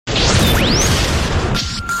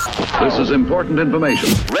This is important information.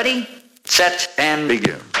 Ready, set, and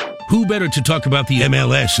begin. Who better to talk about the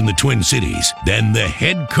MLS in the Twin Cities than the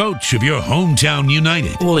head coach of your hometown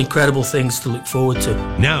United? All incredible things to look forward to.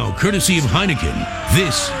 Now, courtesy of Heineken,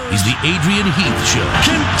 this is the Adrian Heath Show.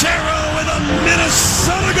 Quintero with a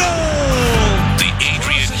Minnesota goal! The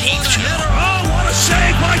Adrian Heath Show. Oh, what a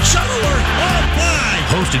save by Shuttleworth! Oh, my!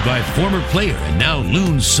 Hosted by former player and now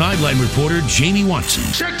Loons sideline reporter Jamie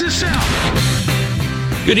Watson. Check this out!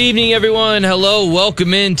 Good evening, everyone. Hello.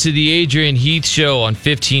 Welcome into the Adrian Heath Show on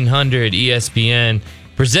 1500 ESPN.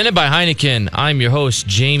 Presented by Heineken. I'm your host,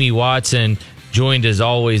 Jamie Watson. Joined, as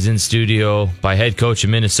always, in studio by head coach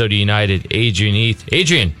of Minnesota United, Adrian Heath.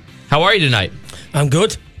 Adrian, how are you tonight? I'm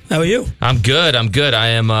good. How are you? I'm good. I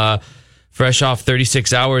am fresh off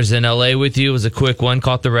 36 hours in L.A. with you. It was a quick one.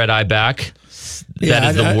 Caught the red eye back.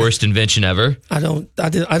 That is the worst invention ever. I don't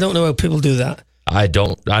know how people do that.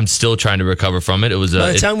 I'm still trying to recover from it. It was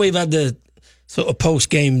by the time we've had the sort of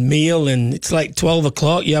post-game meal and it's like 12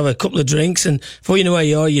 o'clock, you have a couple of drinks and before you know where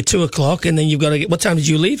you are, you're 2 o'clock and then you've got to get... What time did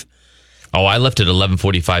you leave? Oh, I left at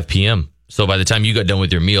 11:45 p.m. So by the time you got done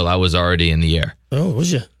with your meal, I was already in the air. Oh,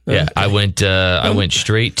 was you? Yeah, okay. I went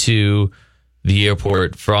straight to the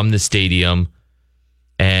airport from the stadium,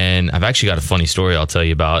 and I've actually got a funny story I'll tell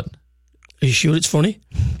you about. Are you sure it's funny?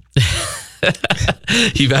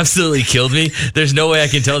 You've absolutely killed me. There's no way I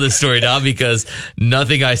can tell this story now because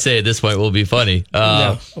nothing I say at this point will be funny.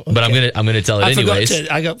 No, okay. But I'm gonna tell it anyways.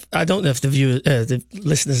 I don't know if the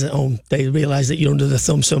listeners at home, they realize that you're under the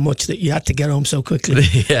thumb so much that you had to get home so quickly.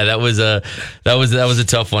 Yeah, that was a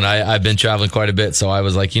tough one. I've been traveling quite a bit, so I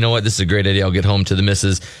was like, you know what, this is a great idea. I'll get home to the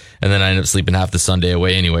missus, and then I ended up sleeping half the Sunday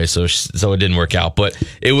away anyway, so it didn't work out. But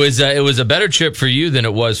it was a better trip for you than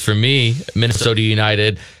it was for me. Minnesota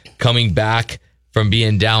United coming back from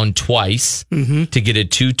being down twice to get a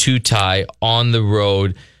 2-2 tie on the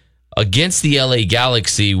road against the LA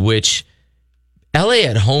Galaxy, which LA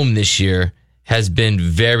at home this year has been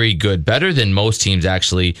very good, better than most teams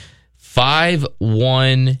actually.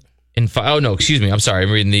 5-1 and 5. Oh no, excuse me. I'm sorry.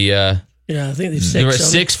 I'm reading the. I think they were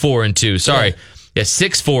 6-4-2. Sorry, yeah,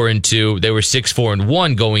 6-4-2. They were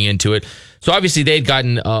 6-4-1 going into it. So obviously they'd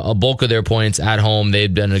gotten a bulk of their points at home.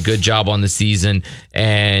 They'd done a good job on the season.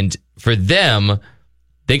 And for them,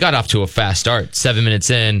 they got off to a fast start. 7 minutes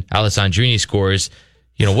in, Alessandrini scores.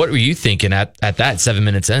 You know, what were you thinking at that 7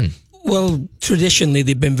 minutes in? Well, traditionally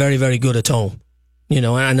they've been very, very good at home. You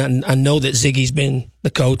know, and I know that the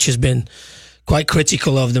coach has been quite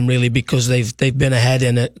critical of them really because they've been ahead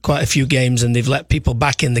in quite a few games and they've let people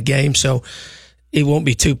back in the game. So he won't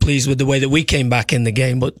be too pleased with the way that we came back in the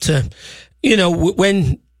game. But, you know,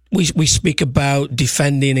 when we speak about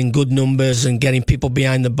defending in good numbers and getting people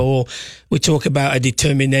behind the ball, we talk about a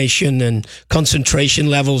determination and concentration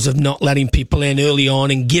levels of not letting people in early on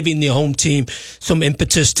and giving the home team some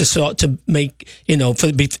impetus to make, you know, for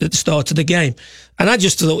the start of the game. And I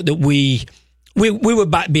just thought that we were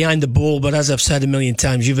back behind the ball, but as I've said a million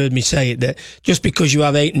times, you've heard me say it, that just because you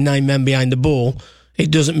have 8 and 9 men behind the ball, it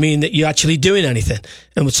doesn't mean that you're actually doing anything.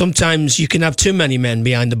 And sometimes you can have too many men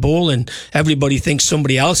behind the ball and everybody thinks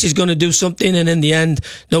somebody else is going to do something. And in the end,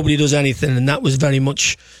 nobody does anything. And that was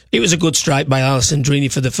it was a good strike by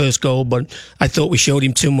Alessandrini for the first goal, but I thought we showed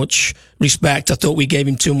him too much respect. I thought we gave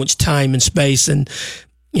him too much time and space. And,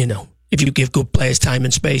 you know, if you give good players time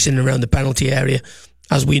and space in and around the penalty area,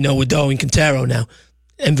 as we know with Darwin Quintero now,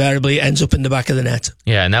 invariably it ends up in the back of the net.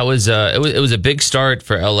 Yeah, and that was it was a big start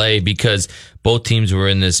for LA because both teams were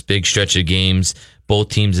in this big stretch of games. Both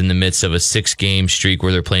teams in the midst of a 6-game streak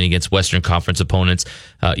where they're playing against Western Conference opponents.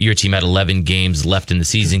 Your team had 11 games left in the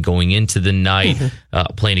season going into the night,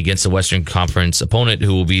 playing against a Western Conference opponent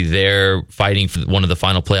who will be there fighting for one of the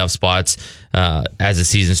final playoff spots as the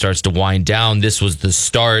season starts to wind down. This was the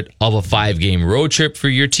start of a 5-game road trip for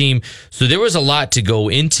your team. So there was a lot to go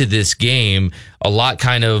into this game, a lot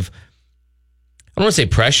kind of, I don't want to say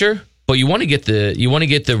pressure, but you want to get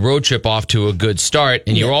the road trip off to a good start,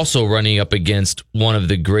 and you're also running up against one of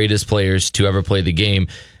the greatest players to ever play the game,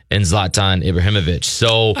 in Zlatan Ibrahimovic.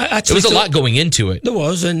 So there was a lot going into it. There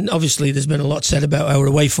was, and obviously there's been a lot said about our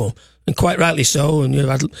away form, and quite rightly so. And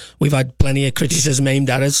we've had plenty of criticism aimed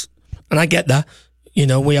at us, and I get that. You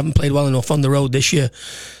know, we haven't played well enough on the road this year,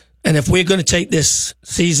 and if we're going to take this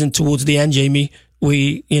season towards the end, Jamie,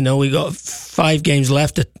 we got 5 games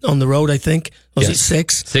left on the road, I think. Was it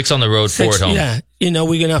 6? 6 on the road, 4 at home. Yeah. You know,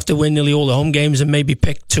 we're going to have to win nearly all the home games and maybe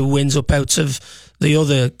pick 2 wins up out of the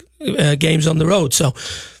other games on the road. So,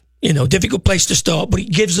 you know, difficult place to start, but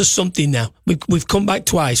it gives us something now. We've come back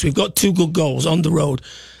twice. We've got 2 good goals on the road.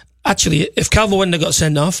 actually, if Calvo wouldn't have got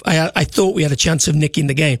sent off, I thought we had a chance of nicking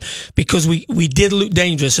the game because we did look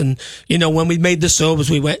dangerous. And, when we made the subs,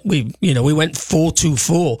 we went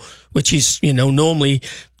 4-2-4, which is, normally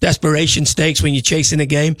desperation stakes when you're chasing a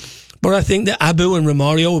game. But I think that Abu and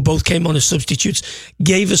Romario, who both came on as substitutes,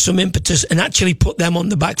 gave us some impetus and actually put them on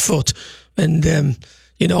the back foot. And,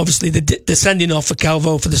 obviously the sending off for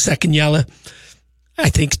Calvo for the second Yalla, I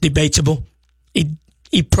think, is debatable.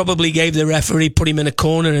 He probably gave the referee, put him in a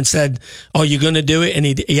corner and said, "Oh, you're going to do it," and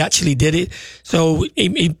he actually did it. So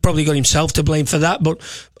he probably got himself to blame for that. But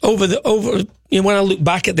when I look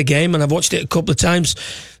back at the game, and I've watched it a couple of times,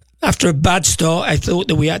 after a bad start, I thought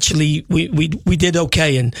that we did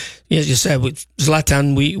okay. And as you said, with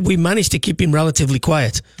Zlatan, we managed to keep him relatively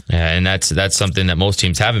quiet. Yeah, and that's something that most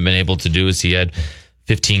teams haven't been able to do. Is he had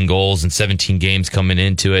 15 goals in 17 games coming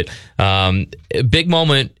into it. A big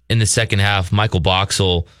moment in the second half. Michael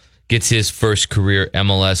Boxall gets his first career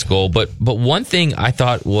MLS goal. But one thing I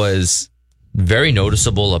thought was very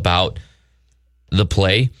noticeable about the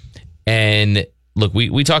play, and look,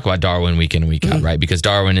 we talk about Darwin week in and week out, right? Because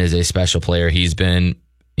Darwin is a special player. He's been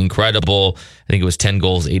incredible. I think it was 10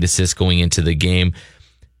 goals, 8 assists going into the game.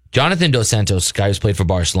 Jonathan Dos Santos, guy who's played for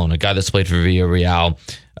Barcelona, guy that's played for Villarreal,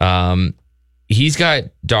 he's got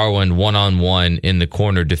Darwin one-on-one in the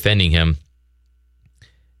corner defending him.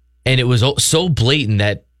 And it was so blatant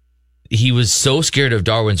that he was so scared of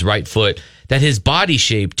Darwin's right foot that his body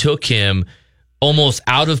shape took him almost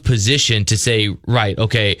out of position to say, right,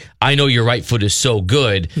 okay, I know your right foot is so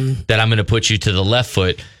good that I'm going to put you to the left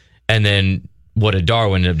foot. And then what did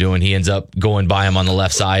Darwin end up doing? He ends up going by him on the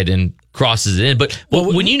left side and crosses it in. But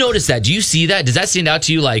when you notice that, do you see that? Does that stand out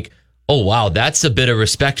to you like, oh, wow, that's a bit of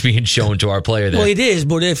respect being shown to our player there? Well, it is,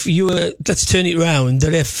 but if let's turn it around,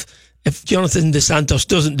 that if Jonathan Dos Santos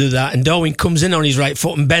doesn't do that and Darwin comes in on his right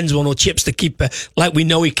foot and bends one or chips the keeper like we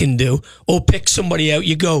know he can do, or picks somebody out,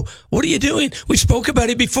 you go, what are you doing? We spoke about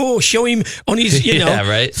it before. Show him on his, Yeah,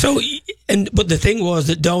 right. So, but the thing was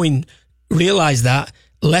that Darwin realised that,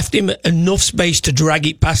 left him enough space to drag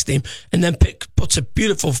it past him, and then puts a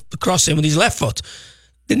beautiful cross in with his left foot.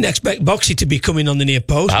 Didn't expect Boxy to be coming on the near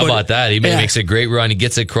post. How about that? He makes a great run. He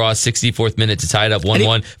gets across 64th minute to tie it up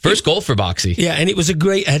 1-1. First goal for Boxy. Yeah, and it was a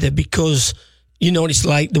great header because, what it's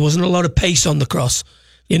like, there wasn't a lot of pace on the cross.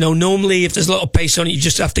 Normally if there's a lot of pace on it, you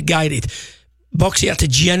just have to guide it. Boxy had to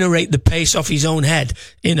generate the pace off his own head,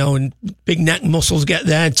 and big neck muscles get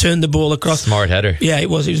there and turn the ball across. Smart header. Yeah, it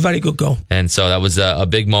was. It was a very good goal. And so that was a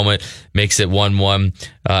big moment. Makes it 1-1.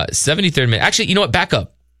 73rd minute. Actually, you know what? Back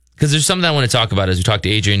up. Because there's something I want to talk about as we talk to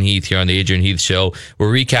Adrian Heath here on the Adrian Heath Show.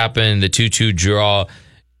 We're recapping the 2-2 draw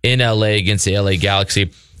in LA against the LA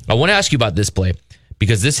Galaxy. I want to ask you about this play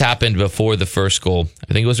because this happened before the first goal.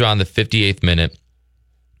 I think it was around the 58th minute.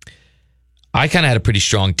 I kind of had a pretty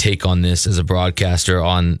strong take on this as a broadcaster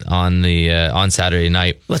on Saturday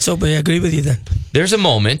night. Let's hope I agree with you then. There's a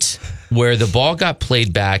moment where the ball got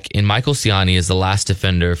played back and Michael Ciani is the last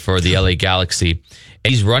defender for the LA Galaxy.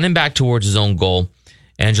 And he's running back towards his own goal.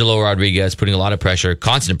 Angelo Rodriguez putting a lot of pressure,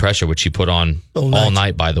 constant pressure, which he put on all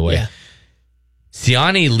night, by the way. Yeah.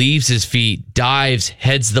 Ciani leaves his feet, dives,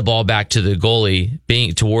 heads the ball back to the goalie,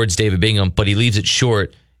 towards David Bingham, but he leaves it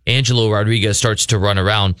short. Angelo Rodriguez starts to run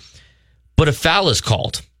around, but a foul is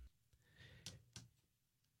called.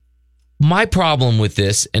 My problem with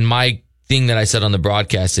this, and my thing that I said on the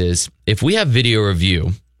broadcast is, if we have video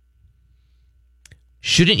review,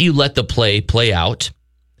 shouldn't you let the play out?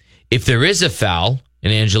 If there is a foul,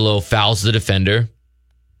 and Angelo fouls the defender,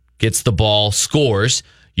 gets the ball, scores,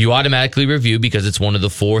 you automatically review because it's one of the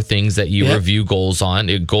 4 things that you review goals on.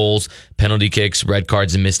 Goals, penalty kicks, red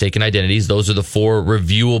cards, and mistaken identities. Those are the 4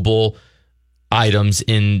 reviewable items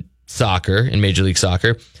in soccer, in Major League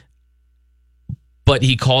Soccer. But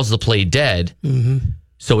he calls the play dead. Mm-hmm.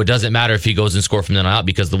 So it doesn't matter if he goes and scores from then on out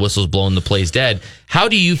because the whistle's blown, the play's dead. How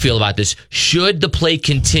do you feel about this? Should the play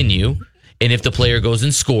continue? And if the player goes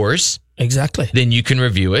and scores... Exactly. Then you can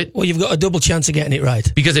review it. Well, you've got a double chance of getting it right.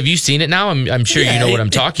 Because have you seen it now? I'm sure you know what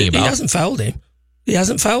I'm talking about. He hasn't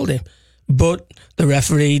fouled him. But the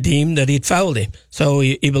referee deemed that he'd fouled him. So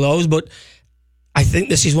he blows. But I think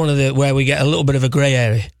this is one of where we get a little bit of a grey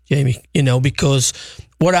area, Jamie, because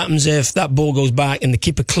what happens if that ball goes back and the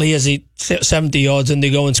keeper clears it 70 yards and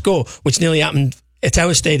they go and score, which nearly happened at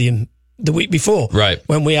our stadium the week before. Right.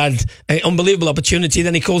 When we had an unbelievable opportunity,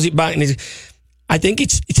 then he calls it back and I think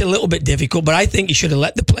it's a little bit difficult, but I think he should have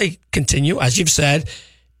let the play continue, as you've said.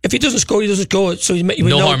 If he doesn't score, he doesn't score. So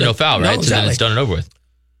no harm, no foul, right? No, exactly. So then it's done and over with.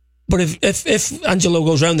 But if Angelo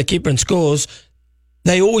goes round the keeper and scores,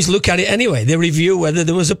 they always look at it anyway. They review whether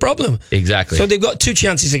there was a problem. Exactly. So they've got 2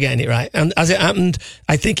 chances of getting it right. And as it happened,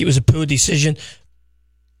 I think it was a poor decision.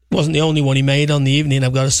 Wasn't the only one he made on the evening,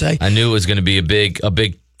 I've got to say. I knew it was going to be a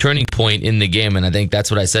big turning point in the game, and I think that's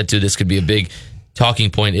what I said too. This could be a big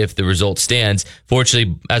talking point if the result stands.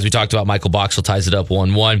 Fortunately, as we talked about, Michael Boxall ties it up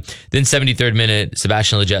 1-1. Then 73rd minute,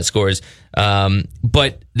 Sebastian Lletget scores.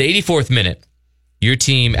 But the 84th minute, your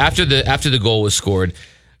team, after the goal was scored,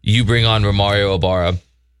 you bring on Romario Ibarra.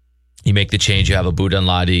 You make the change. You have Abu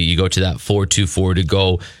Danladi. You go to that 4-2-4 to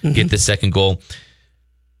go get the second goal.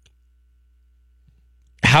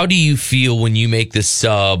 How do you feel when you make the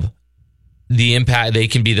sub? The impact, they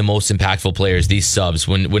can be the most impactful players, these subs.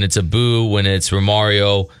 When it's Abu, when it's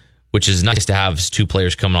Romario, which is nice to have 2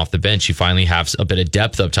 players coming off the bench. You finally have a bit of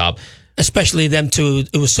depth up top. Especially them two,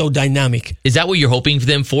 it was so dynamic. Is that what you're hoping for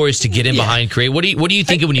them for, is to get in behind, create? What do you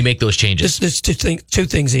think when you make those changes? There's two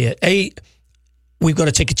things here. A, we've got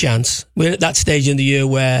to take a chance. We're at that stage in the year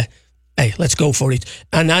where, hey, let's go for it.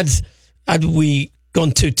 And had we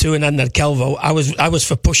gone 2-2 and hadn't had Calvo, I was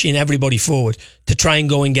for pushing everybody forward to try and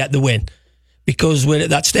go and get the win. Because we're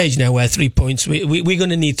at that stage now where 3 points, we're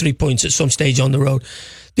going to need 3 points at some stage on the road.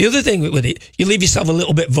 The other thing with it, you leave yourself a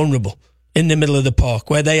little bit vulnerable in the middle of the park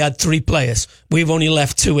where they had 3 players. We've only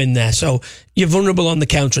left 2 in there. So you're vulnerable on the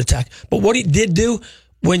counter-attack. But what it did do,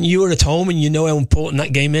 when you were at home and you know how important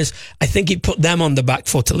that game is, I think it put them on the back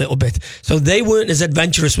foot a little bit. So they weren't as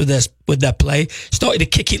adventurous with their play. Started to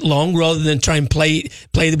kick it long rather than try and play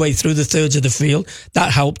the way through the thirds of the field.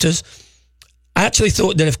 That helped us. I actually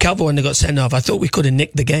thought that if Calvo hadn't got sent off, I thought we could have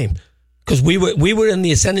nicked the game. Because we were in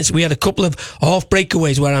the ascendancy. We had a couple of half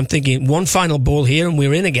breakaways where I'm thinking, one final ball here and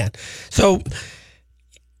we're in again. So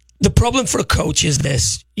the problem for a coach is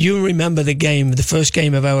this. You remember the first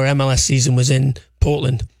game of our MLS season was in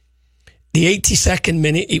Portland. The 82nd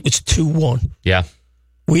minute, it was 2-1. Yeah.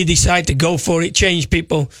 We decide to go for it, change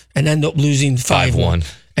people, and end up losing 5-1.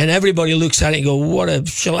 And everybody looks at it and go, what a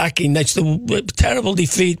shellacking. That's the terrible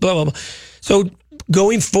defeat, blah, blah, blah. So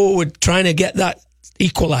going forward, trying to get that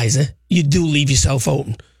equaliser, you do leave yourself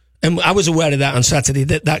open. And I was aware of that on Saturday,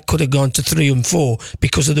 that could have gone to 3 and 4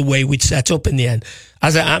 because of the way we'd set up in the end.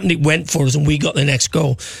 As it happened, it went for us and we got the next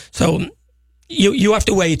goal. So you have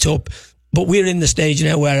to weigh it up. But we're in the stage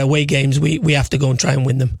now where away games, we have to go and try and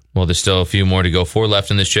win them. Well, there's still a few more to go. 4 left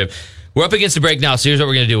in this trip. We're up against the break now, so here's what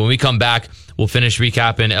we're going to do. When we come back, we'll finish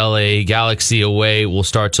recapping LA Galaxy away. We'll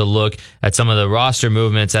start to look at some of the roster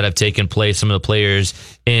movements that have taken place, some of the players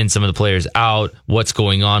in, some of the players out, what's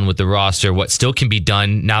going on with the roster, what still can be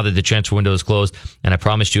done now that the transfer window is closed. And I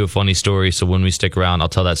promised you a funny story, so when we stick around, I'll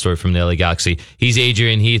tell that story from the LA Galaxy. He's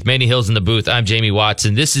Adrian Heath, Manny Hill's in the booth. I'm Jamie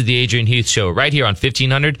Watson. This is the Adrian Heath Show right here on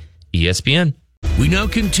 1500 ESPN. We now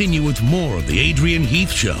continue with more of the Adrian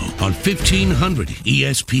Heath Show on 1500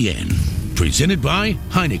 ESPN. Presented by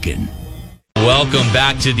Heineken. Welcome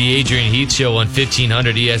back to the Adrian Heath Show on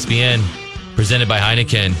 1500 ESPN. Presented by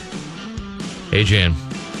Heineken. Adrian,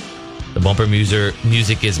 the bumper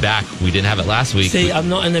music is back. We didn't have it last week. See, I'm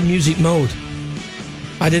not in the music mode.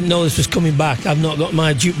 I didn't know this was coming back. I've not got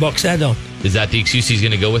my jukebox head on. Is that the excuse he's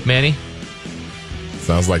going to go with, Manny?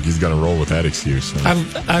 Sounds like he's going to roll with that excuse. So.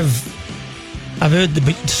 I've heard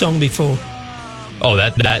the song before. Oh,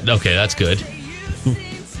 that okay, that's good.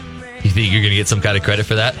 You think you're going to get some kind of credit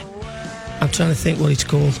for that? I'm trying to think what it's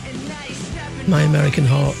called. My American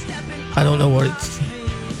Heart. I don't know what it's...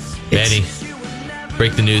 Manny,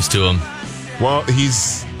 break the news to him. Well,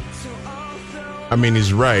 he's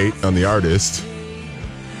right on the artist.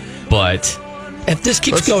 But... if this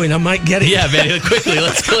keeps going, I might get it. Yeah, Manny, quickly,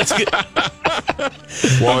 let's go.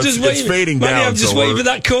 Well, it's fading down. Manny, I'm just waiting for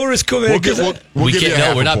that chorus coming.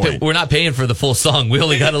 We're not paying for the full song. We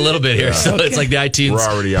only got a little bit here, so it's like the iTunes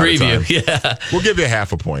preview. Yeah, we'll give you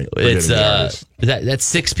half a point. It's that's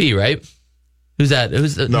 6P, right? Who's that?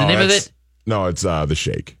 Who's the name of it? No, it's The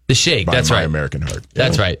Shake. The Shake. That's My right. American Heart.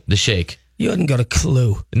 That's right. The Shake. You hadn't got a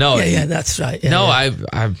clue. No. Yeah, that's right. Yeah, no, yeah.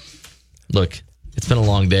 I look. It's been a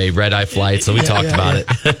long day, red-eye flight, so we talked about it.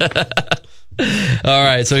 All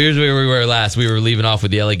right, so here's where we were last. We were leaving off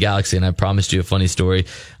with the LA Galaxy, and I promised you a funny story.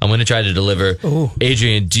 I'm going to try to deliver. Ooh.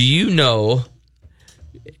 Adrian, do you know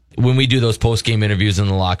when we do those post-game interviews in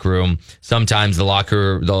the locker room, sometimes the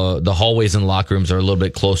hallways in the locker rooms are a little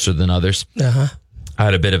bit closer than others? Uh-huh. I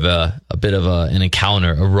had a bit of an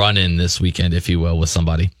encounter, a run-in this weekend, if you will, with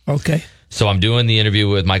somebody. Okay. So I'm doing the interview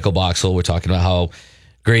with Michael Boxall. We're talking about how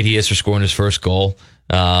great he is for scoring his first goal.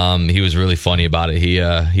 He was really funny about it.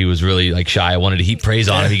 He was really like shy. I wanted to heap praise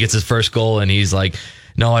on him. He gets his first goal and he's like,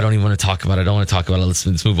 no, I don't even want to talk about it. I don't want to talk about it.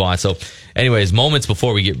 Let's move on. So anyways, moments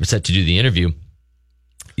before we get set to do the interview,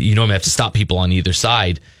 you normally have to stop people on either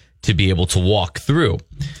side to be able to walk through.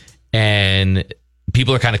 And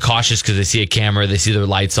people are kind of cautious because they see a camera, they see their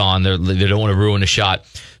lights on, they don't want to ruin a shot.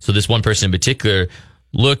 So this one person in particular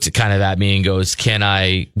looked kind of at me and goes, "Can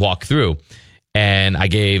I walk through?" And I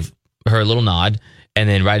gave her a little nod. And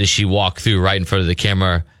then right as she walked through right in front of the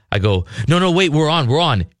camera, I go, no, wait, we're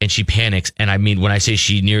on. And she panics. And I mean, when I say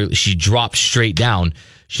she drops straight down,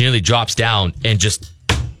 she nearly drops down and just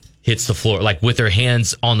hits the floor, like with her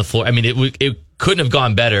hands on the floor. I mean, it couldn't have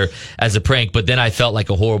gone better as a prank, but then I felt like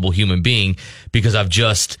a horrible human being because I've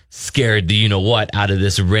just scared the you-know-what out of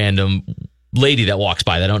this random lady that walks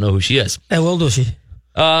by. I don't know who she is. How old was she?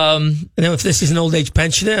 Now, if this is an old age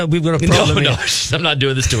pensioner, we've got a problem. No, I'm not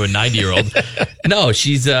doing this to a 90-year-old. No,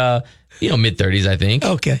 she's mid-30s, I think.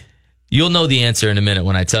 Okay. You'll know the answer in a minute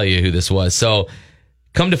when I tell you who this was. So,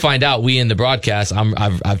 come to find out, we in the broadcast,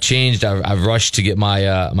 I've changed. I've rushed to get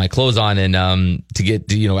my clothes on and to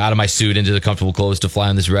get out of my suit into the comfortable clothes to fly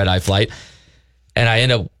on this red-eye flight. And I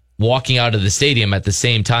end up walking out of the stadium at the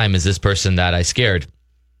same time as this person that I scared.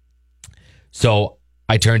 So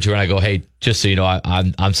I turn to her and I go, "Hey, just so you know,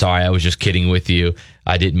 I'm sorry. I was just kidding with you.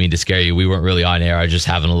 I didn't mean to scare you. We weren't really on air. I was just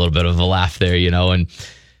having a little bit of a laugh there, And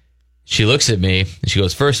she looks at me and she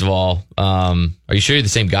goes, "First of all, are you sure you're the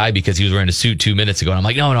same guy? Because he was wearing a suit 2 minutes ago." And I'm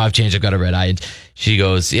like, no, I've changed. I've got a red eye. And she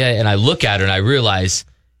goes, "Yeah." And I look at her and I realize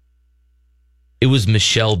it was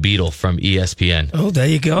Michelle Beadle from ESPN. Oh, there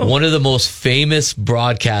you go. One of the most famous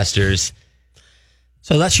broadcasters.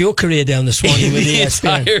 So that's your career down the Swanee with the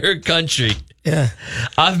ESPN. Entire country. Yeah.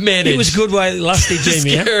 I've managed. It was good while it lasted,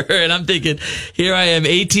 Jamie. Scare her, and I'm thinking, here I am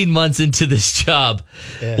 18 months into this job.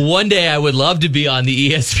 Yeah. One day I would love to be on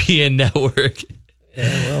the ESPN network.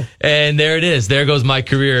 Yeah, well. And there it is. There goes my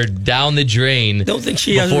career down the drain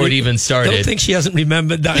before it even started. Don't think she hasn't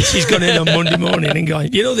remembered that. She's gone in on Monday morning and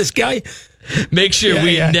going, this guy? Make sure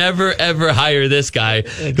we never, ever hire this guy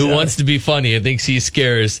who wants to be funny and thinks he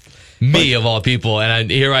scares me of all people, and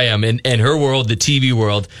here I am in her world, the TV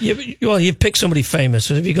world. Yeah, but, you've picked somebody famous.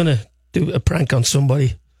 So if you're going to do a prank on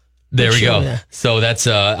somebody, there we go. Yeah. So that's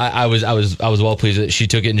I was well pleased that she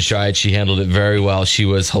took it in stride. She handled it very well. She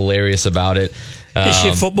was hilarious about it. Is she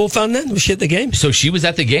a football fan then? Was she at the game? So she was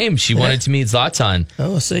at the game. She wanted to meet Zlatan.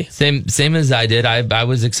 Oh, I see. Same as I did. I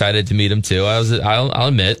was excited to meet him too. I'll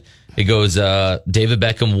admit it goes. David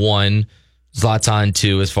Beckham 1. Zlatan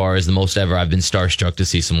 2, as far as the most ever I've been starstruck to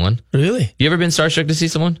see someone. Really? You ever been starstruck to see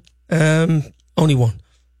someone? Only one.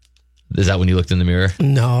 Is that when you looked in the mirror?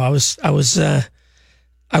 No,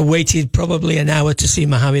 I waited probably an hour to see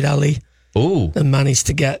Muhammad Ali. Ooh. And managed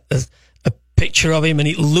to get a picture of him, and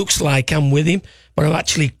it looks like I'm with him, but I've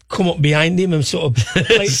actually come up behind him and sort of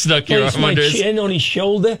snuck your arm under his chin on his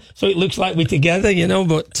shoulder, so it looks like we're together,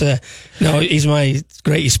 But no, he's my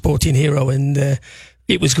greatest sporting hero, and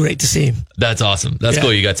it was great to see him. That's awesome. That's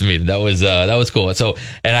cool. You got to meet him. That was cool. So,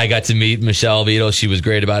 and I got to meet Michelle Beadle. She was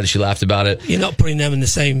great about it. She laughed about it. You're not putting them in the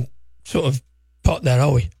same sort of pot there,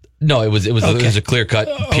 are we? No, it was a clear cut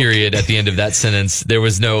period at the end of that sentence. There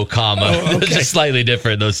was no comma. Oh, okay. Just slightly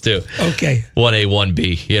different, those two. Okay. 1A,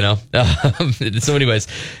 1B, So anyways,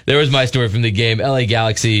 there was my story from the game. LA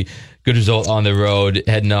Galaxy, good result on the road,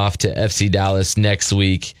 heading off to FC Dallas next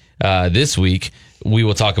week. This week, we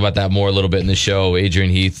will talk about that more a little bit in the show.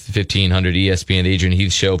 Adrian Heath, 1500 ESPN, the Adrian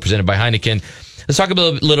Heath Show, presented by Heineken. Let's talk a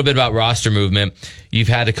little bit about roster movement. You've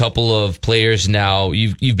had a couple of players now.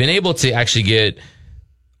 You've been able to actually get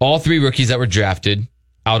all 3 rookies that were drafted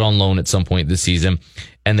out on loan at some point this season,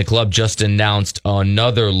 and the club just announced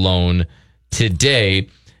another loan today.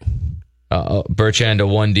 Bertrand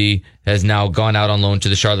Awundi has now gone out on loan to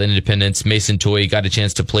the Charlotte Independents. Mason Toye got a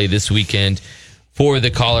chance to play this weekend for the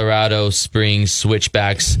Colorado Springs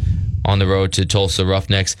Switchbacks on the road to Tulsa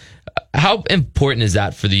Roughnecks. How important is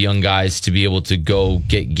that for the young guys to be able to go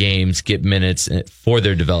get games, get minutes for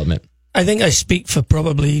their development? I think I speak for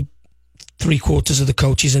probably 3/4 of the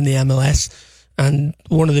coaches in the MLS, and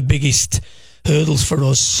one of the biggest hurdles for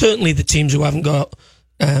us, certainly the teams who haven't got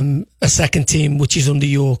a second team which is under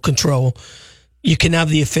your control. You can have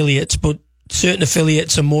the affiliates, but certain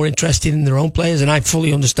affiliates are more interested in their own players, and I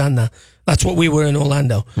fully understand that. That's what we were in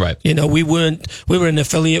Orlando. Right. We were an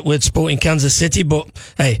affiliate with Sporting Kansas City, but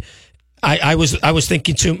hey, I was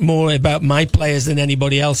thinking more about my players than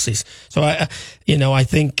anybody else's. So I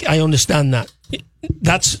think I understand that.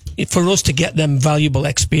 That's for us to get them valuable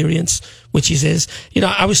experience, which is his.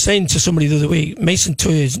 I was saying to somebody the other week, Mason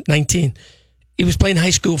Toye is 19. He was playing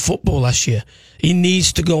high school football last year. He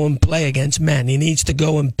needs to go and play against men. He needs to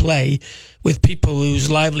go and play with people whose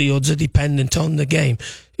livelihoods are dependent on the game,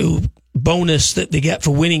 who bonus that they get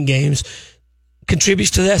for winning games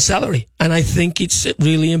contributes to their salary. And I think it's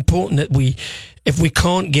really important that if we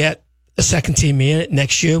can't get a second team here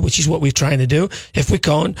next year, which is what we're trying to do, if we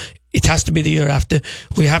can't, it has to be the year after.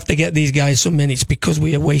 We have to get these guys some minutes because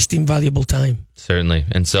we are wasting valuable time. Certainly.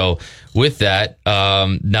 And so with that,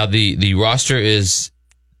 now the roster is,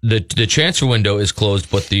 the transfer window is closed,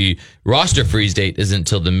 but the roster freeze date isn't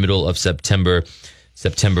until the middle of September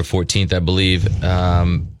 14th, I believe.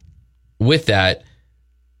 With that,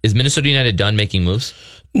 is Minnesota United done making moves?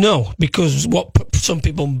 No, because what some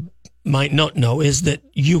people might not know is that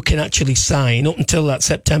you can actually sign, up until that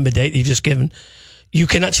September date you've just given, you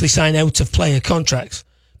can actually sign out of player contracts.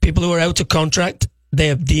 People who are out of contract, they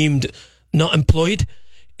are deemed not employed.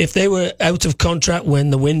 If they were out of contract when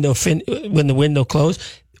the window closed,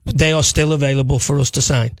 they are still available for us to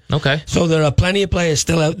sign. Okay. So there are plenty of players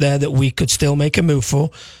still out there that we could still make a move for.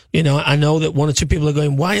 You know, I know that one or two people are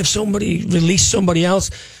going, why have somebody released somebody else?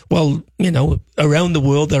 Well, you know, around the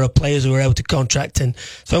world there are players who are out of contract, and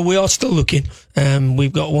so we are still looking.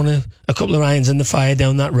 We've got a couple of irons in the fire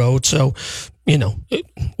down that road. So, you know,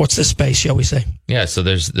 what's the space, shall we say? Yeah, so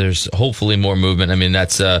there's hopefully more movement. I mean,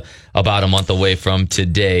 that's about a month away from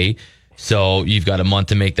today. So you've got a month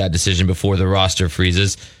to make that decision before the roster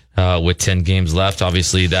freezes with 10 games left.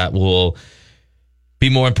 Obviously, that will be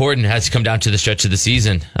more important. It has to come down to the stretch of the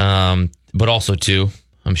season. But also, too,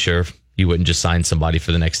 I'm sure you wouldn't just sign somebody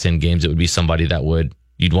for the next 10 games. It would be somebody that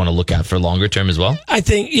you'd want to look at for longer term as well. I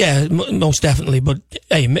think, yeah, most definitely. But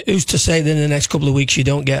hey, who's to say that in the next couple of weeks you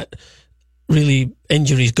don't get really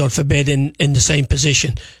injuries, God forbid, in the same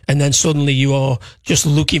position, and then suddenly you are just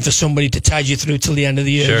looking for somebody to tide you through till the end of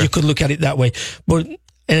the year. Sure. You could look at it that way. But in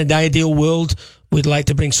an ideal world, we'd like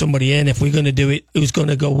to bring somebody in, if we're going to do it, who's going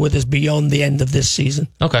to go with us beyond the end of this season.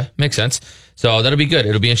 Okay, makes sense. So that'll be good.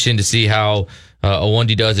 It'll be interesting to see how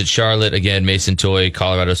Owundi does at Charlotte. Again, Mason Toye,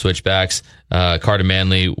 Colorado Switchbacks, Carter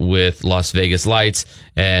Manley with Las Vegas Lights,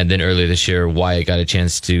 and then earlier this year, Wyatt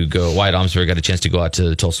Omsberg got a chance to go out to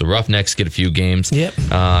the Tulsa Roughnecks, get a few games.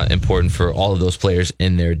 Yep. Important for all of those players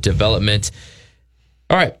in their development.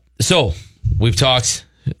 All right, so we've talked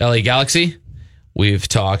LA Galaxy. We've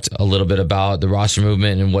talked a little bit about the roster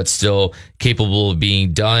movement and what's still capable of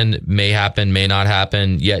being done. May happen, may not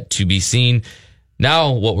happen, yet to be seen.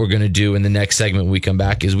 Now, what we're going to do in the next segment when we come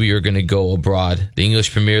back is we are going to go abroad. The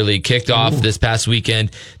English Premier League kicked off this past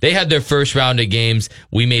weekend. They had their first round of games.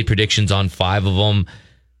 We made predictions on 5 of them.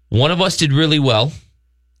 One of us did really well.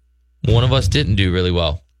 One of us didn't do really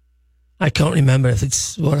well. I can't remember if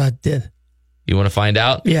it's what I did. You want to find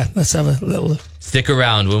out? Yeah, let's have a little look. Stick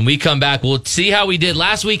around. When we come back, we'll see how we did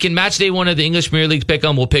last week in match day 1 of the English Premier League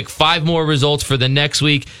Pick'em. We'll pick 5 more results for the next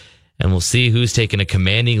week, and we'll see who's taking a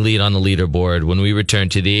commanding lead on the leaderboard when we return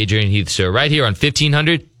to the Adrian Heath Show right here on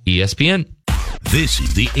 1500 ESPN. This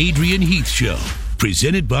is the Adrian Heath Show,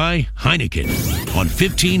 presented by Heineken on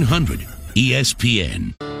 1500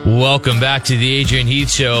 ESPN. Welcome back to the Adrian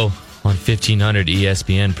Heath Show on 1500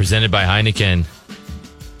 ESPN, presented by Heineken.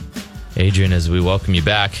 Adrian, as we welcome you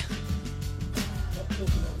back.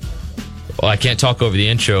 Well, I can't talk over the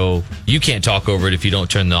intro. You can't talk over it if you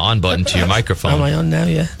don't turn the on button to your microphone. Am I on now?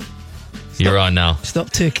 Yeah. You're on now. Stop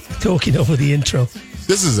talking over the intro.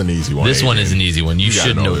 This is an easy one. This one is an easy one. You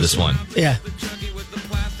should know this one. Yeah.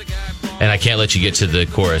 And I can't let you get to the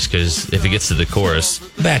chorus, because if it gets to the chorus...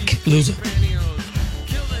 Back, loser.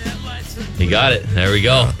 You got it. There we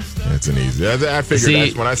go. That's an easy. I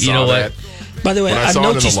figured that when I saw you know that. By the way,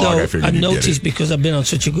 I've noticed because I've been on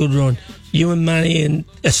such a good run, you and Manny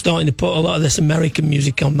are starting to put a lot of this American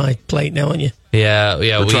music on my plate now, aren't you? Yeah.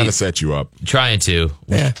 We're trying to set you up. Trying to.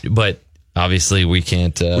 Yeah. But obviously we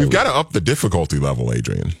can't. We've got to up the difficulty level,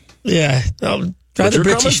 Adrian. Yeah. I'll try the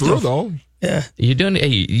British stuff. Though. Yeah. You're doing. Hey,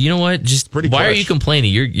 you know what? Just why are you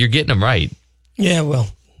complaining? You're getting them right. Yeah. Well,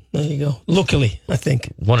 there you go. Luckily, I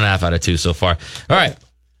think 1.5 out of 2 so far. All right.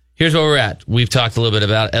 Here's where we're at. We've talked a little bit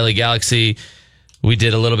about LA Galaxy. We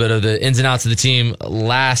did a little bit of the ins and outs of the team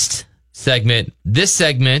last segment. This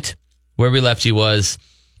segment, where we left you, was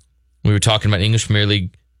we were talking about English Premier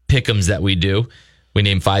League pick'ems that we do. We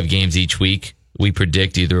name 5 games each week. We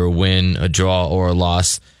predict either a win, a draw, or a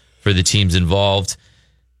loss for the teams involved.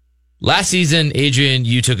 Last season, Adrian,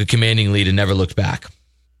 you took a commanding lead and never looked back.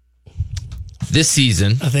 This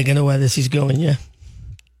season, I think I know where this is going, yeah.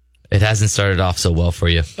 It hasn't started off so well for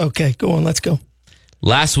you. Okay, go on, let's go.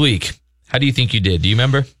 Last week, how do you think you did? Do you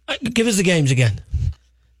remember? Give us the games again.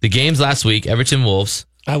 The games last week, Everton Wolves.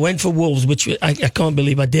 I went for Wolves, which I can't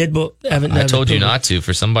believe I did, but I told you not to.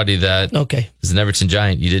 For somebody that is an Everton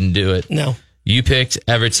giant, you didn't do it. No. You picked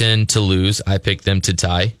Everton to lose. I picked them to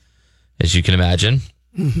tie, as you can imagine.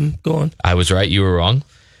 Mm-hmm. Go on. I was right. You were wrong.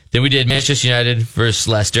 Then we did Manchester United versus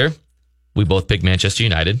Leicester. We both picked Manchester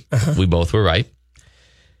United. We both were right.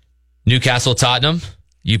 Newcastle Tottenham.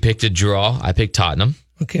 You picked a draw. I picked Tottenham.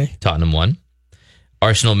 Okay. Tottenham won.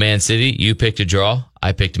 Arsenal Man City. You picked a draw.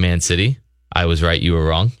 I picked Man City. I was right. You were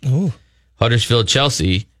wrong. Ooh. Huddersfield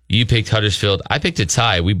Chelsea. You picked Huddersfield. I picked a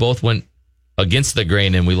tie. We both went against the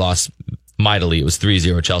grain and we lost mightily. It was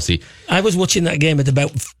 3-0 Chelsea. I was watching that game at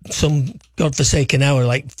about some godforsaken hour,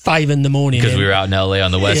 like 5 a.m. Because we were out in LA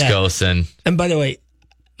on the West Coast. And by the way,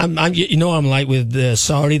 I'm like with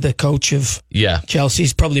Sarri, the coach of Chelsea.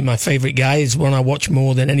 He's probably my favourite guy. He's one I watch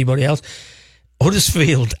more than anybody else.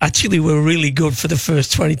 Huddersfield actually were really good for the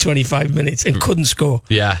first 20-25 minutes and couldn't score.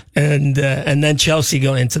 Yeah. And then Chelsea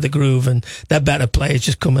got into the groove and their better players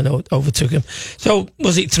just come and overtook them. So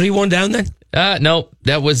was it 3-1 down then? No,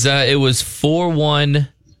 that was it was 4-1.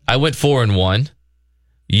 I went 4-1.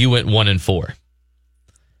 You went 1-4.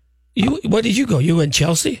 What did you go? You went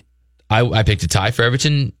Chelsea? I picked a tie for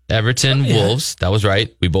Everton Wolves. That was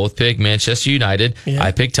right. We both picked Manchester United. Yeah.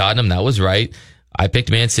 I picked Tottenham. That was right. I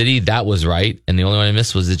picked Man City. That was right. And the only one I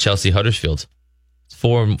missed was the Chelsea Huddersfield. It's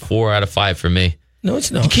 4 out of 5 for me. No,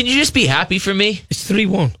 it's not. Can you just be happy for me? It's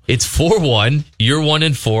 3-1. It's 4-1. You're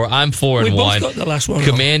 1-4. I'm 4-1. We both got the last one.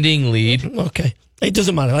 Commanding lead. Okay. It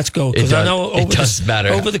doesn't matter. Let's go. Because I know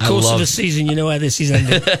over the course of the season, you know how this is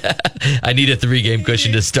ending. I need a 3-game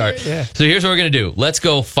cushion to start. Yeah. So here's what we're going to do. Let's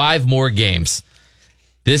go 5 more games.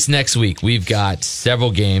 This next week, we've got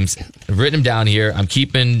several games. I've written them down here. I'm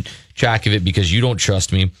keeping track of it because you don't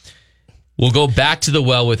trust me. We'll go back to the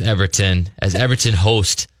well with Everton as Everton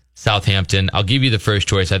host Southampton. I'll give you the first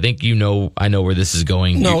choice. I think I know where this is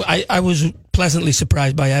going. No, I was pleasantly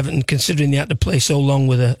surprised by Everton considering they had to play so long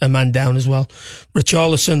with a man down as well.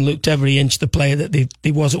 Richarlison looked every inch the player that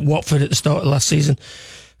he was at Watford at the start of last season.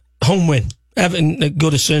 Home win. Everton at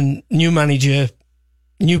Goodison, new manager,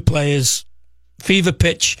 new players, fever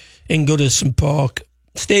pitch in Goodison Park,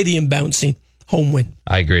 stadium bouncing. Home win.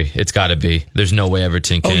 I agree. It's got to be. There's no way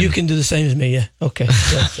Everton can. Oh, you can do the same as me, yeah. Okay.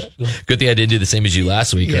 Good thing I didn't do the same as you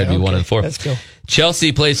last week. I'd be 1-4. Let's go.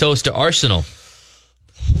 Chelsea plays host to Arsenal.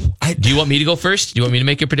 Do you want me to go first? Do you want me to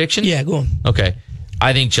make a prediction? Yeah, go on. Okay.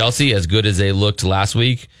 I think Chelsea, as good as they looked last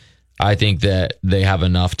week, I think that they have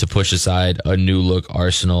enough to push aside a new look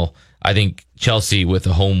Arsenal. I think Chelsea with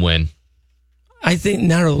a home win. I think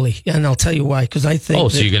narrowly, and I'll tell you why. Because I think. Oh,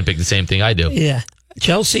 so you're going to pick the same thing I do? Yeah,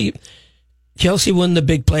 Chelsea won. The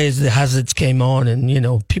big players, the Hazards came on,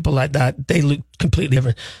 and people like that. They look completely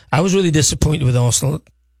different. I was really disappointed with Arsenal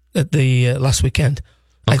at the last weekend.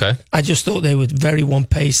 Okay, I just thought they were very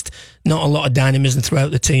one-paced, not a lot of dynamism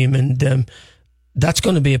throughout the team, and that's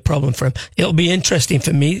going to be a problem for him. It'll be interesting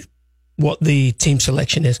for me what the team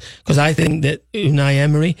selection is, because I think that Unai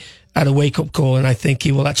Emery had a wake-up call, and I think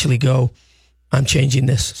he will actually go, I'm changing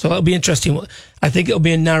this. So it'll be interesting. I think it'll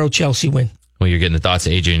be a narrow Chelsea win. Well, you're getting the thoughts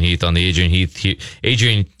of Adrian Heath on the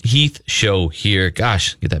Adrian Heath show here.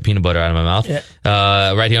 Gosh, get that peanut butter out of my mouth.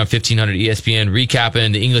 Yeah. Right here on 1500 ESPN,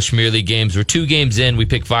 recapping the English Premier League games. We're 2 games in. We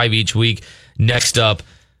pick 5 each week. Next up,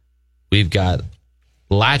 we've got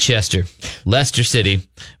Leicester City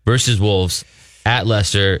versus Wolves at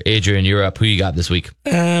Leicester. Adrian, you're up. Who you got this week?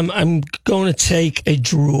 I'm going to take a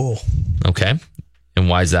draw. Okay. And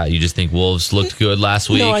why is that? You just think Wolves looked good last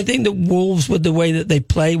week? No, I think that Wolves, with the way that they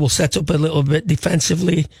play, will set up a little bit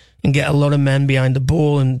defensively and get a lot of men behind the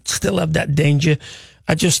ball and still have that danger.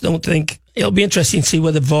 I just don't think... It'll be interesting to see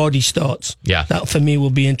whether Vardy starts. Yeah. That, for me, will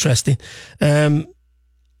be interesting. A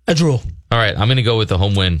draw. All right, I'm going to go with the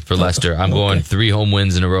home win for Leicester. I'm going 3 home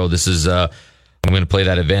wins in a row. This is... I'm going to play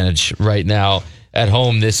that advantage right now at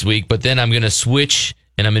home this week. But then I'm going to switch...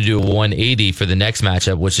 And I'm going to do a 180 for the next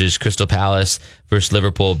matchup, which is Crystal Palace versus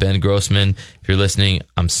Liverpool. Ben Grossman, if you're listening,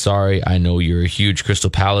 I'm sorry. I know you're a huge Crystal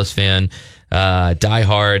Palace fan, die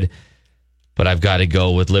hard, but I've got to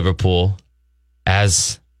go with Liverpool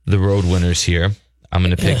as the road winners here. I'm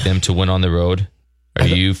going to pick them to win on the road. Are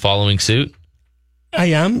you following suit? I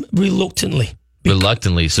am, reluctantly.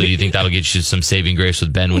 Reluctantly. So you think that'll get you some saving grace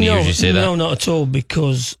with Ben when you usually say that? No, not at all,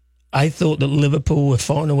 because I thought that Liverpool were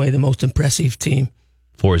far and away the most impressive team.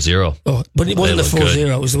 4-0. Oh, but it wasn't the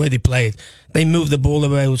 4-0. It was the way they played. They moved the ball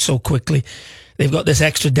away so quickly. They've got this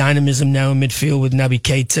extra dynamism now in midfield with Naby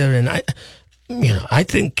Keita, and I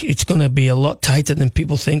think it's going to be a lot tighter than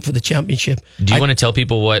people think for the championship. Do you want to tell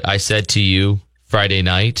people what I said to you Friday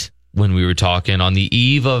night when we were talking on the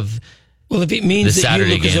eve of Well, if it means the that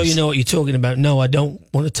Saturday you look games? as though you know what you're talking about, no, I don't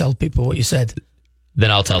want to tell people what you said. Then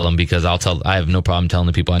I'll tell them, because I have no problem telling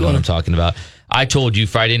the people I know what I'm talking about. I told you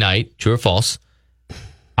Friday night, true or false,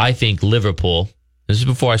 I think Liverpool, this is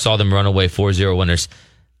before I saw them run away 4-0 winners,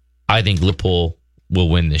 I think Liverpool will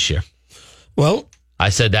win this year. Well, I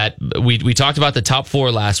said that. We talked about the top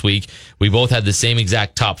 4 last week. We both had the same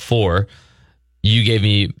exact top 4. You gave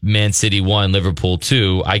me Man City 1, Liverpool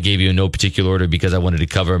 2. I gave you in no particular order because I wanted to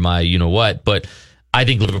cover my you-know-what. But I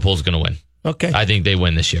think Liverpool's going to win. Okay. I think they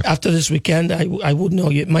win this year. After this weekend, I wouldn't know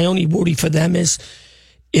yet. My only worry for them is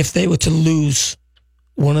if they were to lose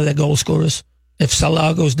one of their goal scorers, if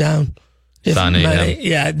Salah goes down. Sané,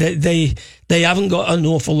 yeah, they haven't got an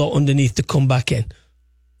awful lot underneath to come back in.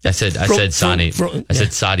 I said Sané. I said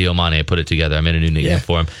Sadio Mane. I put it together. I made a new nickname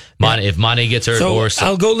for him. If Mane gets hurt,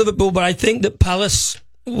 I'll go Liverpool, but I think that Palace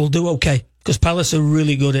will do okay because Palace are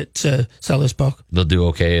really good at Selhurst Park. They'll do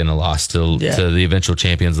okay in a loss to the eventual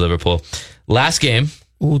champions, Liverpool. Last game.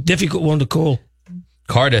 Ooh, difficult one to call.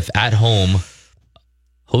 Cardiff at home,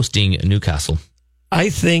 hosting Newcastle. I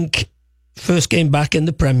think first game back in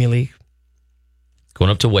the Premier League. Going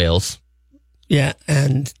up to Wales. Yeah,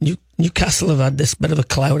 and Newcastle have had this bit of a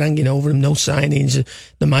cloud hanging over them, no signings.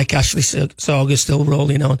 The Mike Ashley saga still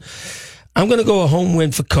rolling on. I'm going to go a home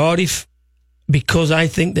win for Cardiff because I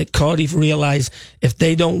think that Cardiff realise if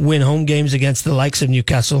they don't win home games against the likes of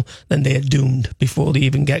Newcastle, then they're doomed before they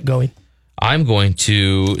even get going. I'm going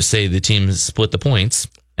to say the teams split the points,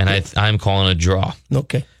 and I'm calling a draw.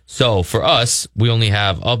 Okay. So for us, we only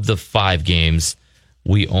have, of the 5 games,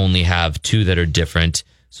 we only have 2 that are different.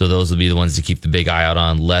 So those will be the ones to keep the big eye out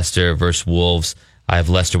on. Leicester versus Wolves. I have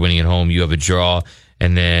Leicester winning at home. You have a draw.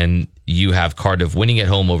 And then you have Cardiff winning at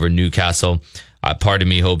home over Newcastle. Part of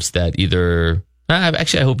me hopes that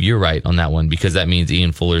I hope you're right on that one because that means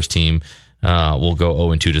Ian Fuller's team will go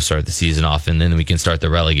 0-2 to start the season off. And then we can start the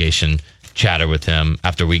relegation chatter with him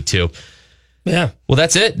after week 2. Yeah. Well,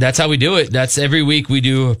 that's it. That's how we do it. That's every week we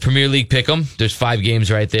do a Premier League pick'em. There's 5 games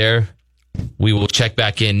right there. We will check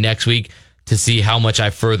back in next week to see how much I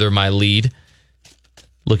further my lead.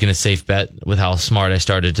 Looking a safe bet with how smart I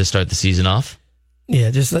started to start the season off. Yeah,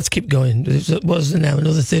 just let's keep going. What is it now?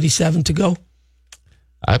 Another 37 to go?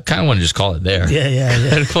 I kind of want to just call it there. Yeah.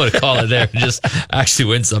 I don't want to call it there and just actually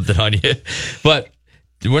win something on you. But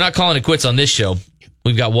we're not calling it quits on this show.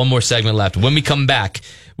 We've got one more segment left. When we come back,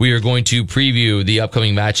 we are going to preview the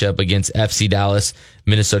upcoming matchup against FC Dallas.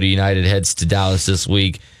 Minnesota United heads to Dallas this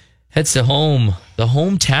week. Heads to home, the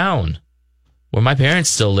hometown where my parents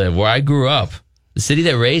still live, where I grew up. The city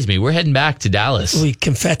that raised me. We're heading back to Dallas. We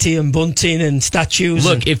confetti and bunting and statues.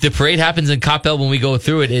 Look, if the parade happens in Coppell when we go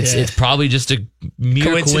through it, it's probably just a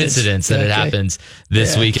mere coincidence that it happens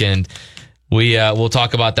this weekend. We'll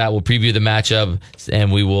talk about that. We'll preview the matchup,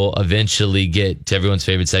 and we will eventually get to everyone's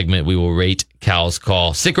favorite segment. We will rate Cal's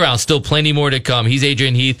call. Stick around. Still plenty more to come. He's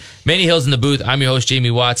Adrian Heath. Manny Hill's in the booth. I'm your host,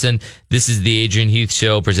 Jamie Watson. This is the Adrian Heath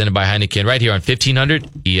Show presented by Heineken right here on 1500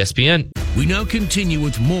 ESPN. We now continue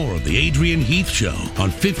with more of the Adrian Heath Show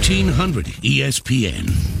on 1500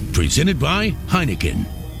 ESPN. Presented by Heineken.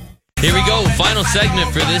 Here we go. Final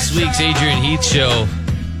segment for this week's Adrian Heath Show.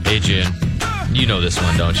 Adrian, you know this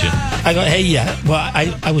one, don't you? I got well,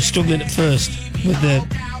 I was struggling at first with the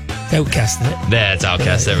Outcast. That's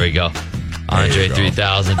Outcast. There we go. Andre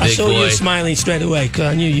 3000, big boy. I saw you smiling straight away because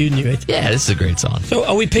I knew you knew it. Yeah, this is a great song. So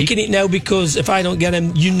are we picking it now because if I don't get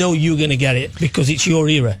him, you know you're going to get it because it's your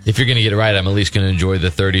era? If you're going to get it right, I'm at least going to enjoy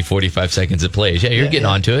the 30, 45 seconds it plays. Yeah, you're getting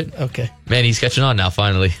onto it. Okay. Man, he's catching on now,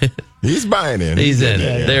 finally. He's buying in. He's in.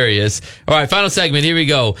 Yeah. There he is. All right, final segment. Here we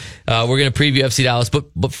go. We're going to preview FC Dallas.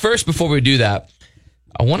 But first, before we do that,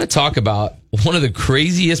 I want to talk about one of the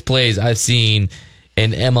craziest plays I've seen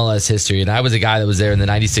in MLS history. And I was a guy that was there in the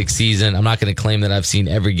 96 season. I'm not going to claim that I've seen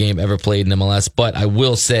every game ever played in MLS, but I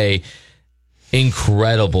will say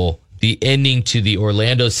incredible. The ending to the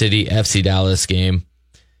Orlando City FC Dallas game.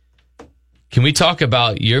 Can we talk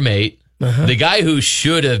about your mate, the guy who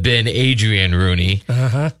should have been Adrian Rooney?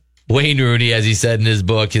 Wayne Rooney, as he said in his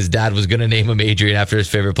book, his dad was going to name him Adrian after his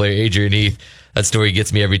favorite player, Adrian Heath. That story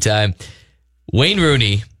gets me every time. Wayne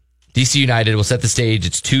Rooney, DC United will set the stage.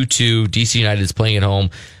 It's 2-2. DC United is playing at home.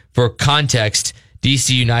 For context,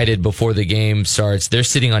 DC United, before the game starts, they're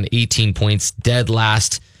sitting on 18 points, dead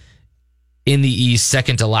last in the East,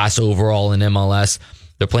 second to last overall in MLS.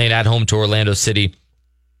 They're playing at home to Orlando City.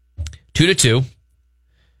 2-2.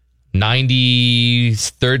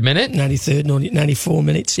 93rd minute? 93rd, 94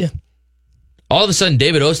 minutes, yeah. All of a sudden,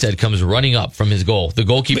 David Osted comes running up from his goal, the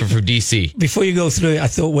goalkeeper for DC. Before you go through it, I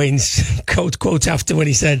thought Wayne's quote after when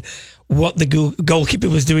he said what the goalkeeper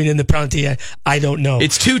was doing in the penalty, I don't know.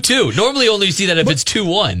 It's 2-2. Normally only you see that if it's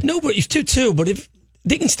 2-1. No, but it's 2-2, but if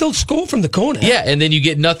they can still score from the corner. Yeah, and then you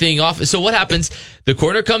get nothing off. So what happens? The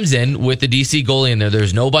corner comes in with the DC goalie in there.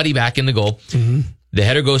 There's nobody back in the goal. The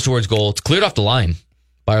header goes towards goal. It's cleared off the line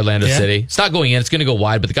by Orlando City. It's not going in. It's going to go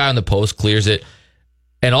wide, but the guy on the post clears it.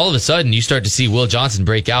 And all of a sudden, you start to see Will Johnson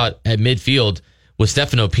break out at midfield with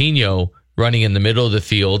Stefano Pino running in the middle of the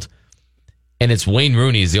field. And it's Wayne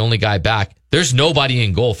Rooney is the only guy back. There's nobody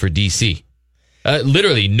in goal for DC.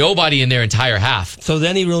 Literally nobody in their entire half. So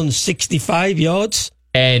then he runs 65 yards.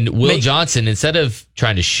 And Will Johnson, instead of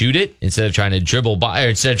trying to shoot it, instead of trying to dribble by, or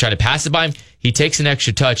instead of trying to pass it by him, he takes an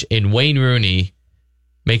extra touch, and Wayne Rooney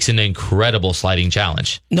makes an incredible sliding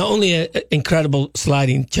challenge. Not only an incredible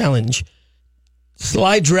sliding challenge,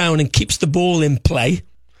 slides round and keeps the ball in play,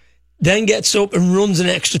 then gets up and runs an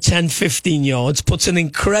extra 10, 15 yards, puts an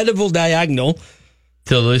incredible diagonal.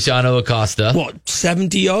 To Luciano Acosta. What,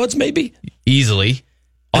 70 yards maybe? Easily.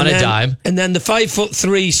 On a dime. And then the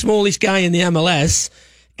 5'3", smallest guy in the MLS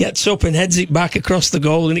gets up and heads it back across the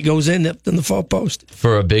goal, and it goes in the far post.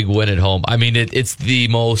 For a big win at home. I mean, it's the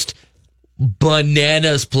most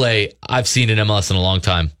bananas play I've seen in MLS in a long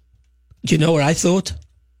time. Do you know what I thought?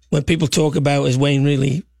 When people talk about, is Wayne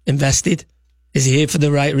really invested? Is he here for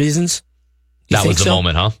the right reasons? That was the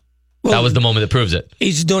moment, huh? Well, that was the moment that proves it.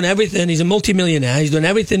 He's done everything. He's a multimillionaire. He's done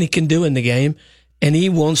everything he can do in the game, and he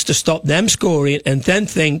wants to stop them scoring, and then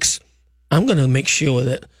thinks, I'm going to make sure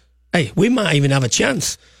that, hey, we might even have a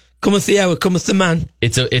chance. Cometh the hour, cometh the man.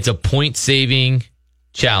 It's a point-saving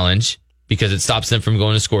challenge because it stops them from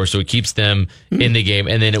going to score, so it keeps them in the game,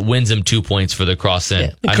 and then it wins them 2 points for the cross in.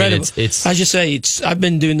 Yeah, incredible. I mean, it's as you say, I've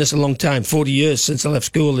been doing this a long time, 40 years since I left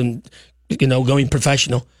school and, going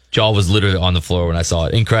professional. Jaw was literally on the floor when I saw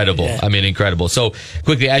it. Incredible. Yeah. I mean, incredible. So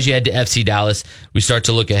quickly, as you head to FC Dallas, we start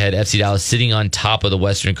to look ahead. FC Dallas sitting on top of the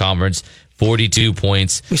Western Conference, 42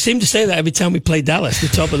 points. We seem to say that every time we play Dallas, the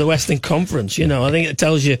top of the Western Conference. I think it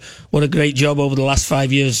tells you what a great job over the last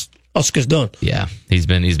 5 years Oscar's done. Yeah, he's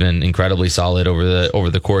been incredibly solid over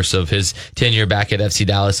the course of his tenure back at FC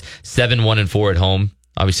Dallas. 7-1-4 at home.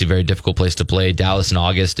 Obviously, a very difficult place to play. Dallas in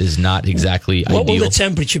August is not exactly ideal. What will the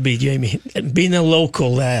temperature be, Jamie? Being a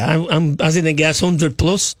local there, I'm as in a guess 100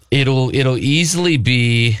 plus. It'll easily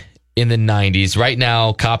be in the 90s. Right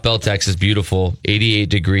now, Coppell, Texas, beautiful, 88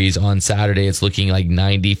 degrees. On Saturday, it's looking like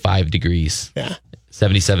 95 degrees. Yeah,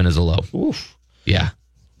 77 is a low. Oof. Yeah,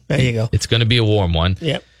 there you go. It's going to be a warm one.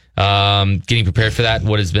 Yep. Getting prepared for that.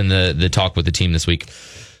 What has been the talk with the team this week?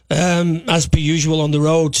 As per usual on the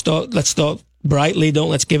road, let's start brightly.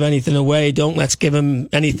 Don't let's give anything away. Don't let's give them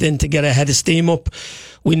anything to get a head of steam up.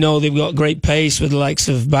 We know they've got great pace with the likes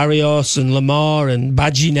of Barrios and Lamar and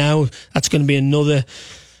Badji now. That's going to be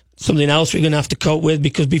something else we're going to have to cope with,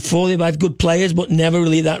 because before they've had good players but never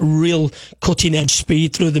really that real cutting edge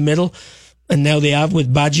speed through the middle, and now they have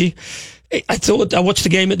with Badji. I watched the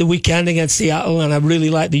game at the weekend against Seattle, and I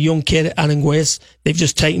really like the young kid Ananguez. They've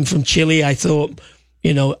just taken from Chile. I thought,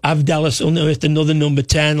 have Dallas unearthed another number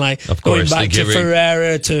 10, like of course, going back to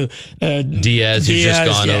Ferreira, to Diaz, who's just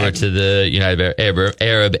gone over to the United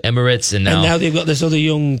Arab Emirates, and now they've got this other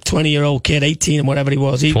young 20-year-old kid, 18 and whatever he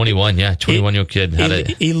was. 21-year-old kid out of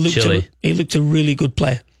Chile. He looked a really good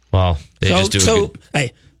player. Wow,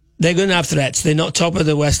 hey, they're going to have threats. They're not top of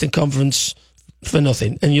the Western Conference for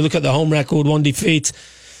nothing. And you look at the home record, 1 defeat.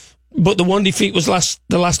 But the 1 defeat was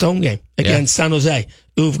the last home game against San Jose,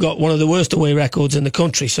 who've got one of the worst away records in the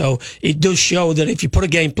country. So it does show that if you put a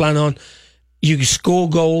game plan on, you score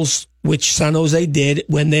goals, which San Jose did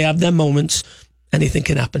when they have their moments, anything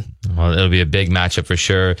can happen. Well, it'll be a big matchup for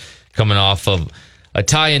sure. Coming off of a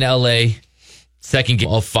tie in LA, second game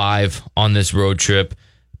of 5 on this road trip.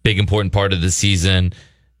 Big important part of the season.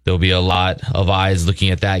 There'll be a lot of eyes looking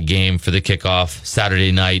at that game for the kickoff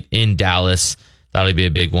Saturday night in Dallas. That'll be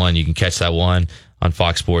a big one. You can catch that one on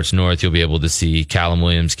Fox Sports North. You'll be able to see Callum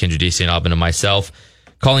Williams, Kendra D. St. Aubin, and myself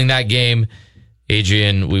calling that game.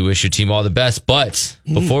 Adrian, we wish your team all the best. But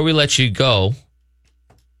before we let you go,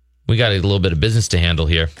 we got a little bit of business to handle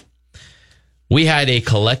here. We had a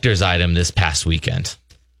collector's item this past weekend.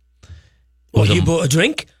 Well, you bought a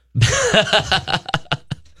drink?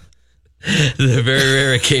 The very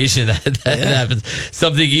rare occasion that happens.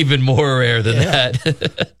 Something even more rare than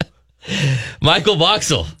that. Michael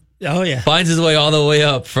Boxall finds his way all the way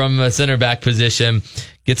up from a center back position,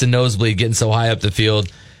 gets a nosebleed getting so high up the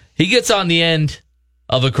field. He gets on the end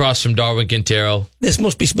of a cross from Darwin Quintero. This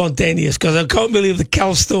must be spontaneous, because I can't believe the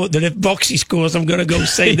Cals thought that if Boxy scores, I'm going to go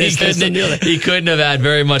say this, and the other. He couldn't have had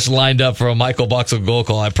very much lined up for a Michael Boxall goal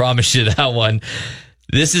call. I promise you that one.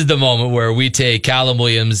 This is the moment where we take Callum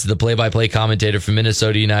Williams, the play-by-play commentator for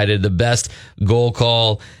Minnesota United, the best goal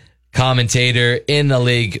call commentator in the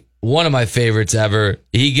league, one of my favorites ever.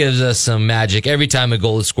 He gives us some magic every time a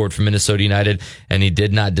goal is scored for Minnesota United, and he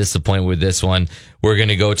did not disappoint with this one. We're going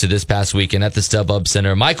to go to this past weekend at the StubHub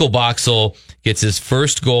Center. Michael Boxall gets his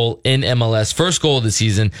first goal in MLS, first goal of the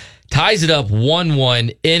season, ties it up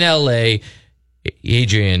 1-1 in LA.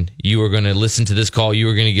 Adrian, you are going to listen to this call. You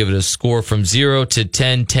are going to give it a score from 0 to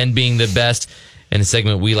 10, 10 being the best, in a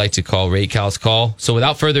segment we like to call Rate Cal's Call. So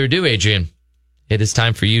without further ado, Adrian, it is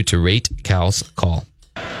time for you to rate Cal's call.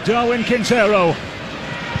 Darwin Quintero.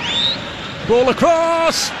 Ball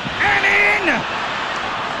across and in!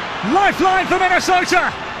 Lifeline for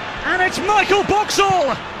Minnesota, and it's Michael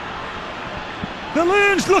Boxall. The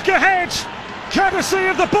Loons look ahead, courtesy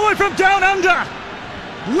of the boy from down under.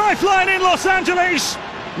 Lifeline in Los Angeles,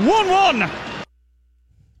 1-1.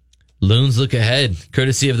 Loons look ahead,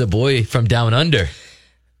 courtesy of the boy from down under.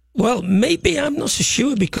 Well, maybe, I'm not so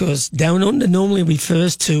sure, because down under normally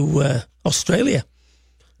refers to Australia.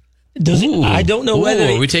 Does it? I don't know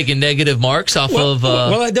whether... Are we taking negative marks off of...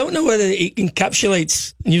 Well, I don't know whether it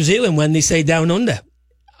encapsulates New Zealand when they say down under.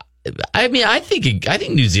 I mean, I think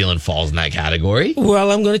New Zealand falls in that category. Well,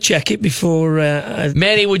 I'm going to check it before...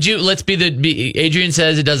 Manny, would you... Adrian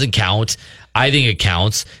says it doesn't count. I think it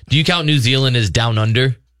counts. Do you count New Zealand as down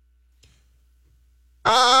under?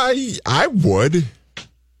 I would.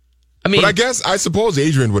 I mean, but I suppose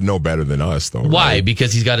Adrian would know better than us, though. Why? Right?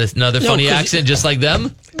 Because he's got another funny accent just like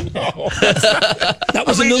them? No. That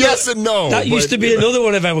was another, yes and no. That used to be another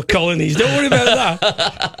one of our colonies. Don't worry about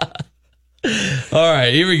that. All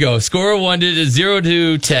right, here we go. Score 0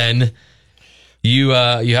 to 10. You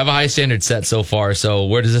have a high standard set so far, so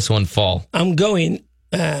where does this one fall? I'm going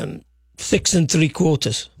 6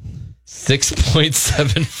 3/4.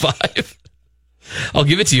 6.75. I'll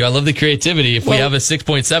give it to you. I love the creativity. If we have a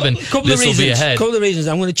 6.7, this will be ahead. A couple of reasons.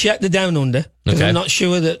 I'm going to check the down under, because I'm not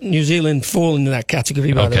sure that New Zealand fall into that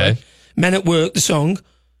category, by the way. Men at Work, the song.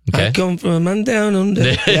 Okay. I come from a man down under.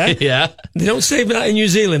 Yeah? Yeah. They don't say that in New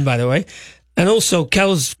Zealand, by the way. And also,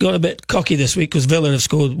 Cal's got a bit cocky this week because Villa have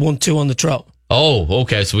scored 1-2 on the trot. Oh,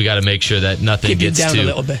 okay. So we got to make sure that nothing gets down a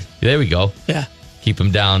little bit. There we go. Yeah. Keep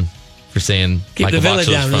him down for saying Keep Michael the Villa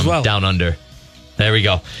Boxall's down from as well. Down under. There we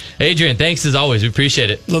go. Adrian, thanks as always. We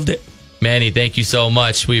appreciate it. Loved it. Manny, thank you so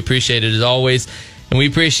much. We appreciate it as always. And we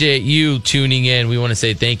appreciate you tuning in. We want to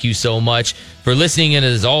say thank you so much for listening. And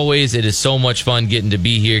as always, it is so much fun getting to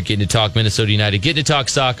be here, getting to talk Minnesota United, getting to talk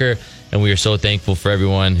soccer. And we are so thankful for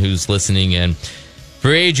everyone who's listening. And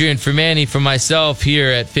for Adrian, for Manny, for myself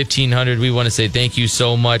here at 1500, we want to say thank you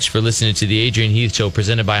so much for listening to the Adrian Heath Show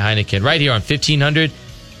presented by Heineken right here on 1500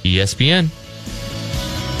 ESPN.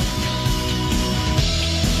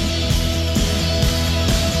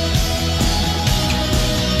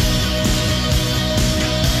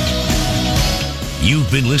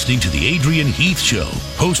 You've been listening to the Adrian Heath Show,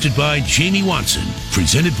 hosted by Jamie Watson,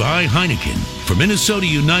 presented by Heineken. For Minnesota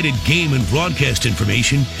United game and broadcast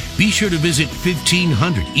information, be sure to visit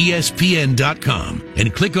 1500ESPN.com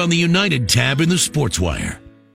and click on the United tab in the Sports Wire.